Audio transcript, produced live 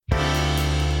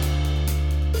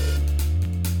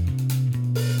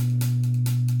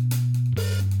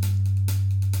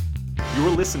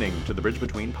listening to the Bridge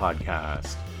Between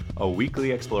podcast, a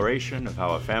weekly exploration of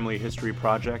how a family history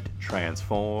project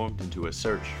transformed into a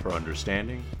search for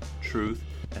understanding, truth,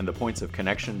 and the points of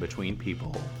connection between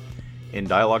people. In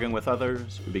dialoguing with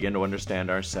others, we begin to understand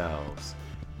ourselves.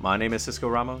 My name is Cisco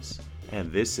Ramos, and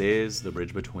this is the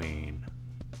Bridge Between.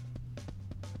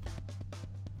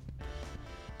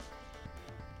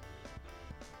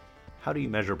 How do you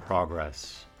measure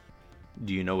progress?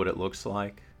 Do you know what it looks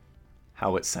like?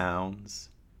 How it sounds?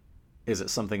 Is it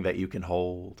something that you can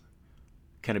hold?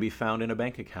 Can it be found in a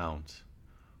bank account?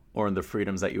 Or in the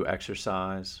freedoms that you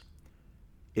exercise?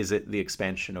 Is it the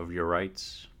expansion of your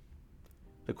rights?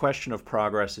 The question of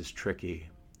progress is tricky.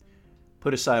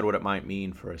 Put aside what it might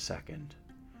mean for a second.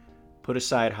 Put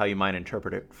aside how you might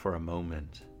interpret it for a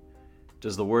moment.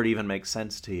 Does the word even make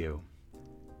sense to you?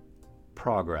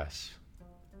 Progress.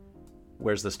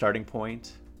 Where's the starting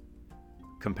point?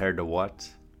 Compared to what?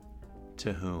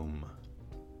 To whom?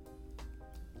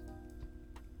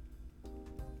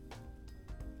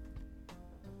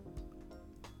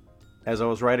 As I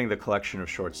was writing the collection of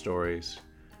short stories,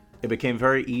 it became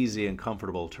very easy and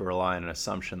comfortable to rely on an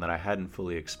assumption that I hadn't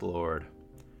fully explored.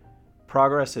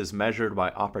 Progress is measured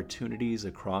by opportunities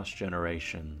across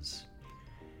generations.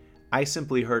 I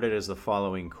simply heard it as the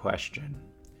following question: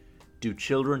 do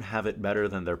children have it better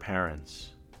than their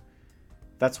parents?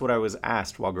 That's what I was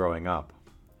asked while growing up.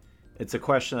 It's a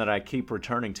question that I keep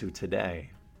returning to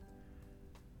today.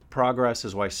 Progress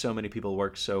is why so many people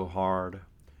work so hard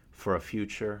for a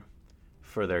future,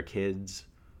 for their kids,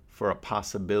 for a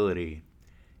possibility.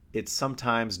 It's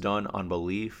sometimes done on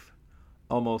belief,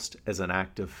 almost as an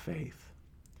act of faith.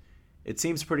 It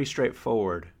seems pretty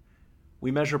straightforward. We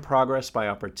measure progress by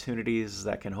opportunities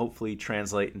that can hopefully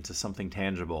translate into something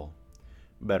tangible.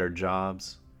 Better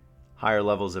jobs, higher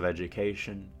levels of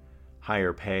education,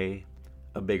 higher pay,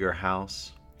 a bigger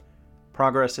house.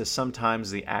 Progress is sometimes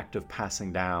the act of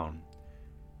passing down,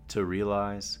 to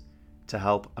realize, to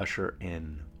help usher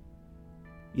in.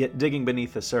 Yet digging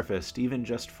beneath the surface, even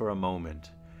just for a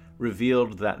moment,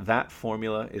 revealed that that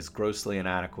formula is grossly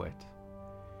inadequate.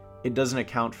 It doesn't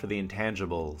account for the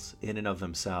intangibles in and of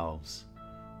themselves,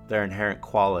 their inherent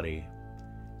quality,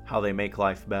 how they make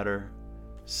life better,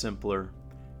 simpler,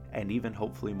 and even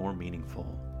hopefully more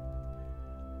meaningful.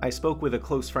 I spoke with a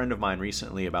close friend of mine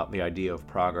recently about the idea of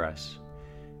progress.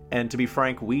 And to be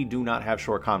frank, we do not have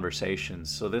short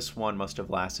conversations, so this one must have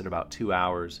lasted about 2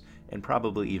 hours and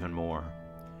probably even more.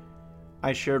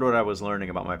 I shared what I was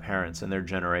learning about my parents and their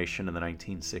generation in the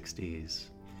 1960s.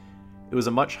 It was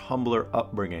a much humbler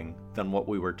upbringing than what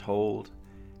we were told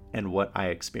and what I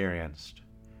experienced.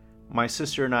 My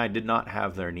sister and I did not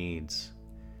have their needs.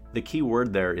 The key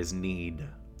word there is need.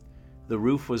 The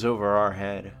roof was over our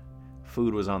head.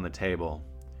 Food was on the table.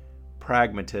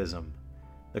 Pragmatism,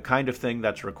 the kind of thing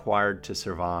that's required to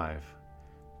survive,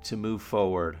 to move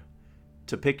forward,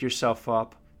 to pick yourself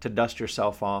up, to dust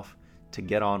yourself off, to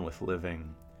get on with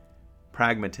living.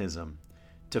 Pragmatism,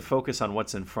 to focus on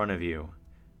what's in front of you,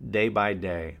 day by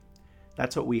day.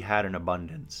 That's what we had in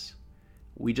abundance.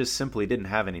 We just simply didn't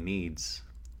have any needs.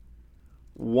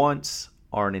 Wants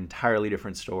are an entirely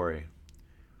different story.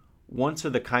 Wants are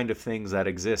the kind of things that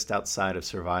exist outside of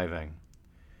surviving.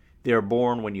 They are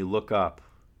born when you look up,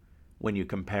 when you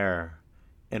compare,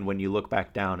 and when you look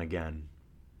back down again.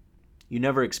 You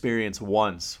never experience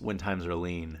wants when times are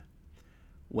lean,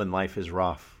 when life is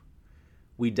rough.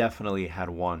 We definitely had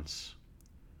wants.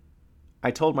 I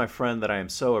told my friend that I am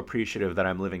so appreciative that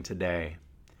I'm living today.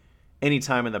 Any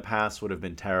time in the past would have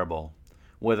been terrible,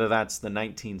 whether that's the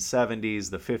 1970s,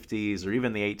 the 50s, or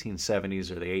even the 1870s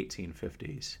or the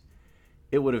 1850s.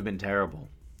 It would have been terrible.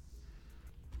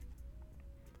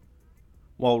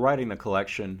 While writing the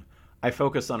collection, I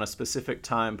focused on a specific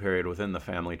time period within the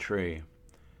family tree.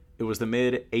 It was the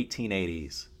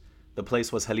mid-1880s. The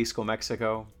place was Jalisco,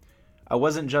 Mexico. I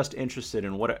wasn't just interested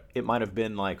in what it might have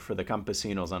been like for the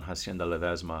campesinos on Hacienda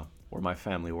Ledesma, where my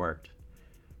family worked.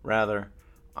 Rather,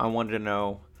 I wanted to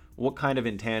know what kind of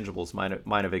intangibles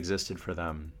might have existed for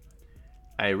them.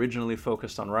 I originally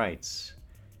focused on rights.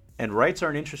 And rights are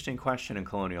an interesting question in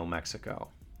colonial Mexico.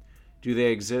 Do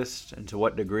they exist, and to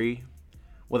what degree?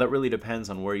 Well, that really depends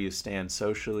on where you stand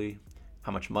socially,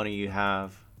 how much money you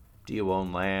have, do you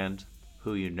own land,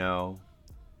 who you know.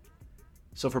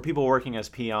 So for people working as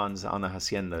peons on the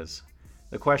haciendas,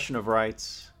 the question of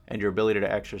rights and your ability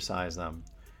to exercise them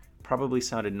probably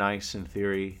sounded nice in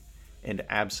theory and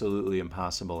absolutely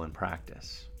impossible in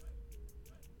practice.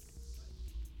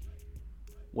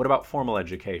 What about formal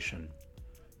education?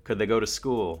 Could they go to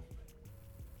school?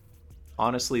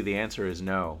 Honestly, the answer is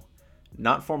no.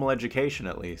 Not formal education,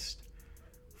 at least.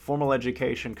 Formal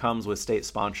education comes with state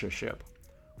sponsorship.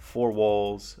 4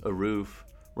 walls, a roof,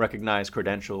 recognized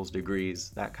credentials,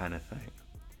 degrees, that kind of thing.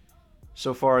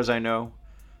 So far as I know,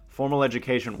 formal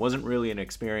education wasn't really an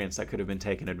experience that could have been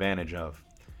taken advantage of.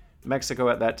 Mexico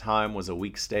at that time was a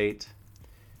weak state.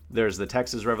 There's the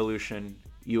Texas Revolution,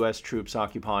 U.S. troops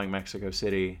occupying Mexico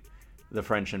City, the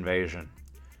French invasion.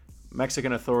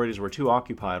 Mexican authorities were too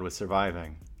occupied with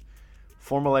surviving.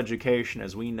 Formal education,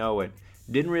 as we know it,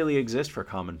 didn't really exist for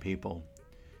common people.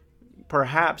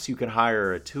 Perhaps you could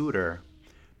hire a tutor,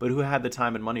 but who had the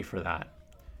time and money for that?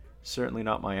 Certainly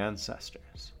not my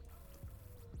ancestors.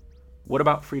 What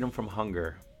about freedom from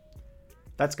hunger?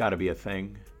 That's got to be a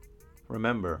thing.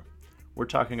 Remember, we're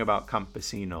talking about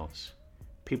campesinos,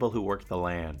 people who work the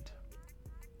land.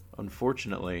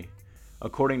 Unfortunately,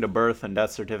 according to birth and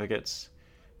death certificates,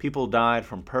 people died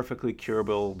from perfectly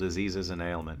curable diseases and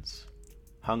ailments.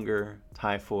 Hunger,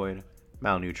 typhoid,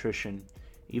 malnutrition,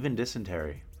 even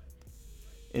dysentery.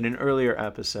 In an earlier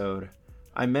episode,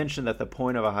 I mentioned that the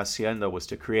point of a hacienda was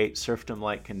to create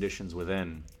serfdom-like conditions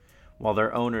within, while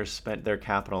their owners spent their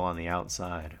capital on the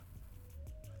outside.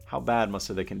 How bad must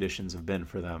the conditions have been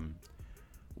for them?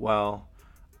 Well,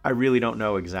 I really don't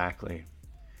know exactly,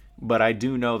 but I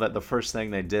do know that the first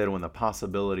thing they did when the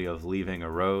possibility of leaving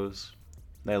arose,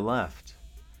 they left.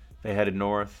 They headed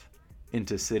north,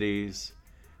 into cities,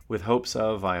 with hopes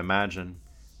of, I imagine,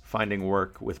 finding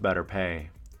work with better pay.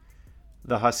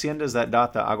 The haciendas that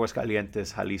dot the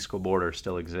Aguascalientes-Jalisco border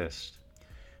still exist.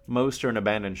 Most are an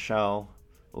abandoned shell,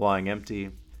 lying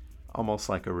empty, almost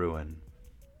like a ruin.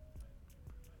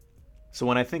 So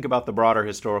when I think about the broader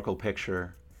historical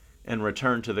picture, and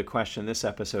return to the question this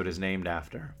episode is named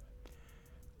after,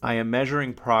 I am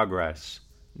measuring progress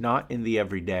not in the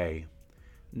everyday,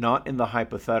 not in the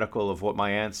hypothetical of what my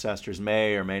ancestors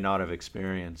may or may not have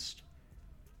experienced.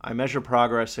 I measure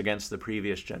progress against the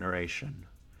previous generation,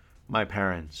 my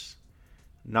parents,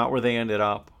 not where they ended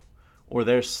up, or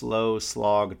their slow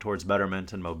slog towards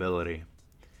betterment and mobility.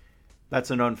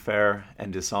 That's an unfair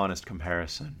and dishonest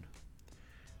comparison.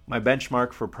 My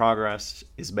benchmark for progress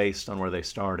is based on where they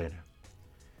started.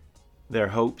 Their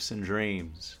hopes and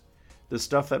dreams, the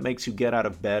stuff that makes you get out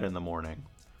of bed in the morning,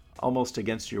 almost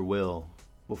against your will,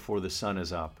 before the sun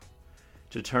is up,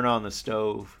 to turn on the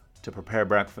stove, to prepare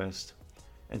breakfast,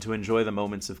 and to enjoy the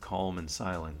moments of calm and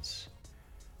silence.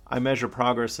 I measure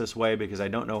progress this way because I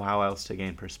don't know how else to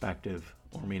gain perspective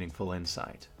or meaningful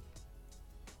insight.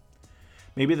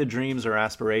 Maybe the dreams or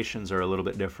aspirations are a little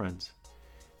bit different.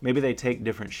 Maybe they take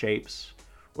different shapes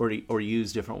or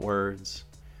use different words,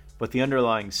 but the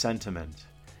underlying sentiment,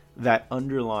 that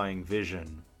underlying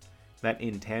vision, that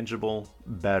intangible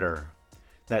better,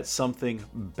 that something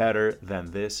better than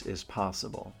this is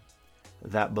possible,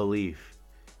 that belief,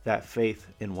 that faith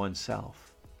in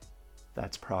oneself,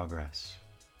 that's progress.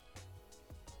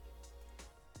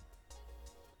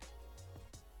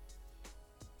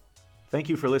 Thank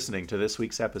you for listening to this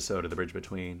week's episode of The Bridge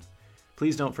Between.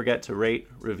 Please don't forget to rate,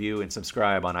 review, and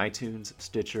subscribe on iTunes,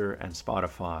 Stitcher, and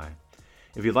Spotify.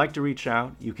 If you'd like to reach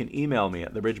out, you can email me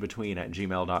at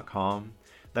thebridgebetween@gmail.com.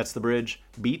 That's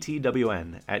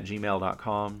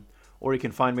thebridgebtwn@gmail.com. Or you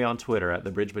can find me on Twitter at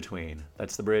thebridgebetween.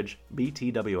 That's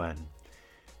thebridgebtwn.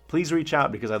 Please reach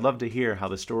out because I'd love to hear how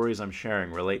the stories I'm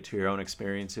sharing relate to your own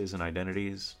experiences and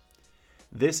identities.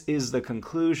 This is the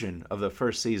conclusion of the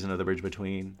first season of The Bridge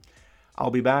Between. I'll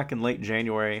be back in late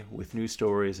January with new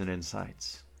stories and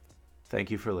insights. Thank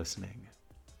you for listening.